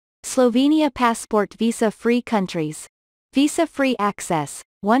Slovenia passport visa-free countries. Visa-free access,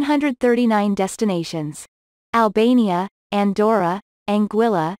 139 destinations. Albania, Andorra,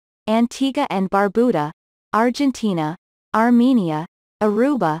 Anguilla, Antigua and Barbuda, Argentina, Armenia,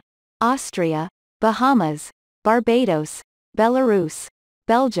 Aruba, Austria, Bahamas, Barbados, Belarus,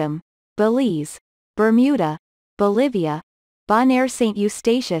 Belgium, Belize, Bermuda, Bolivia, Bonaire St.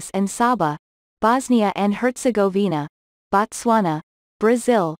 Eustatius and Saba, Bosnia and Herzegovina, Botswana,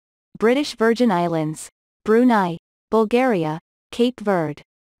 Brazil, British Virgin Islands, Brunei, Bulgaria, Cape Verde,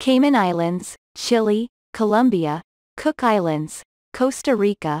 Cayman Islands, Chile, Colombia, Cook Islands, Costa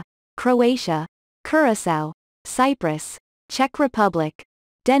Rica, Croatia, Curaçao, Cyprus, Czech Republic,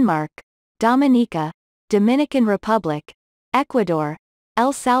 Denmark, Dominica, Dominican Republic, Ecuador,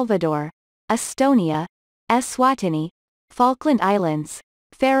 El Salvador, Estonia, Eswatini, Falkland Islands,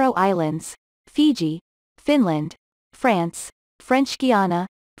 Faroe Islands, Fiji, Finland, France, French Guiana,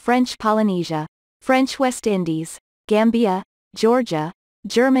 French Polynesia, French West Indies, Gambia, Georgia,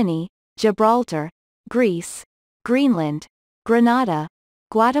 Germany, Gibraltar, Greece, Greenland, Grenada,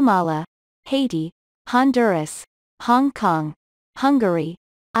 Guatemala, Haiti, Honduras, Hong Kong, Hungary,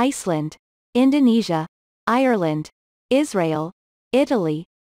 Iceland, Indonesia, Ireland, Israel, Italy,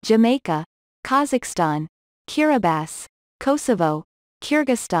 Jamaica, Kazakhstan, Kiribati, Kosovo,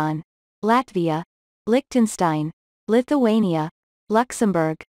 Kyrgyzstan, Latvia, Liechtenstein, Lithuania,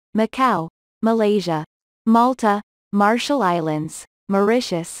 Luxembourg, Macau, Malaysia, Malta, Marshall Islands,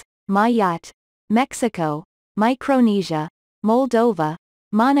 Mauritius, Mayotte, Mexico, Micronesia, Moldova,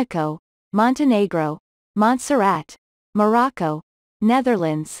 Monaco, Montenegro, Montserrat, Morocco,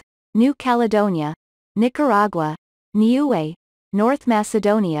 Netherlands, New Caledonia, Nicaragua, Niue, North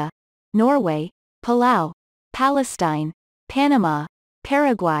Macedonia, Norway, Palau, Palestine, Panama,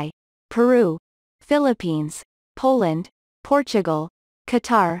 Paraguay, Peru, Philippines, Poland, Portugal,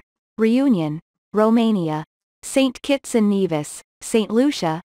 Qatar, Reunion, Romania, St. Kitts and Nevis, St.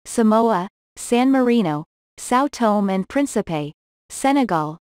 Lucia, Samoa, San Marino, São Tomé and Príncipe,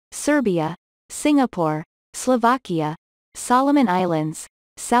 Senegal, Serbia, Singapore, Slovakia, Solomon Islands,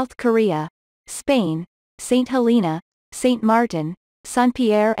 South Korea, Spain, St. Helena, St. Martin,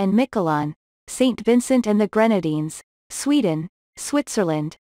 Saint-Pierre and Miquelon, St. Vincent and the Grenadines, Sweden,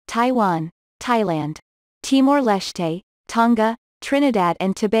 Switzerland, Taiwan, Thailand, Timor-Leste, Tonga, Trinidad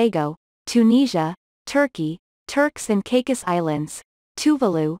and Tobago, Tunisia, Turkey, Turks and Caicos Islands,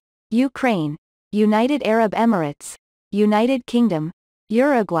 Tuvalu, Ukraine, United Arab Emirates, United Kingdom,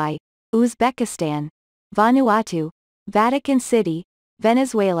 Uruguay, Uzbekistan, Vanuatu, Vatican City,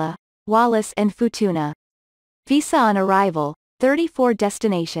 Venezuela, Wallis and Futuna. Visa on arrival, 34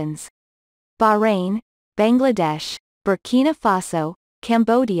 destinations. Bahrain, Bangladesh, Burkina Faso,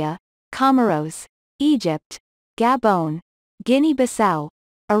 Cambodia, Comoros, Egypt, Gabon, Guinea-Bissau,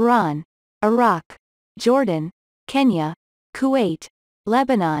 Iran, Iraq, Jordan, Kenya, Kuwait,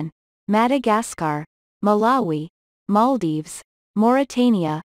 Lebanon, Madagascar, Malawi, Maldives,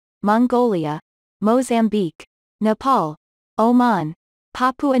 Mauritania, Mongolia, Mozambique, Nepal, Oman,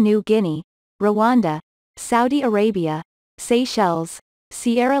 Papua New Guinea, Rwanda, Saudi Arabia, Seychelles,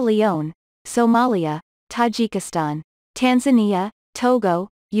 Sierra Leone, Somalia, Tajikistan, Tanzania, Togo,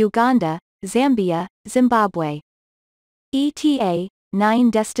 Uganda, Zambia, Zimbabwe. ETA,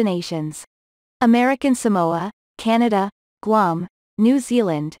 9 destinations. American Samoa, Canada, Guam, New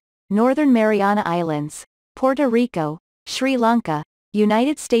Zealand, Northern Mariana Islands, Puerto Rico, Sri Lanka,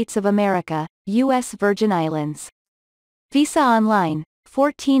 United States of America, U.S. Virgin Islands. Visa online,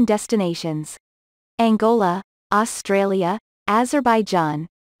 14 destinations. Angola, Australia, Azerbaijan,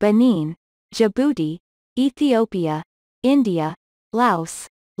 Benin, Djibouti, Ethiopia, India, Laos,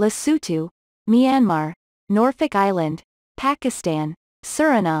 Lesotho, Myanmar, Norfolk Island, Pakistan,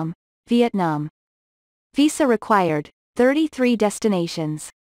 Suriname, Vietnam. Visa required, 33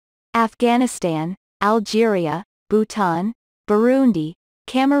 destinations. Afghanistan, Algeria, Bhutan, Burundi,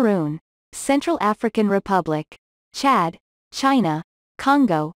 Cameroon, Central African Republic, Chad, China,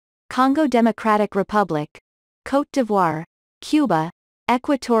 Congo, Congo Democratic Republic, Côte d'Ivoire, Cuba,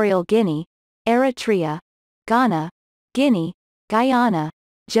 Equatorial Guinea, Eritrea, Ghana, Guinea, Guyana,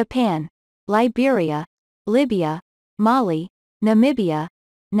 Japan, Liberia, Libya, Mali, Namibia,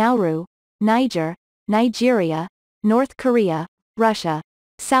 Nauru, Niger, Nigeria, North Korea, Russia,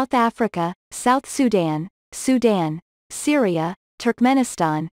 South Africa, South Sudan, Sudan, Syria,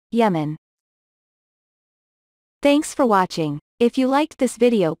 Turkmenistan, Yemen. Thanks for watching. If you liked this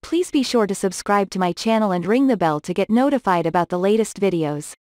video, please be sure to subscribe to my channel and ring the bell to get notified about the latest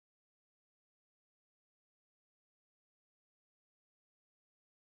videos.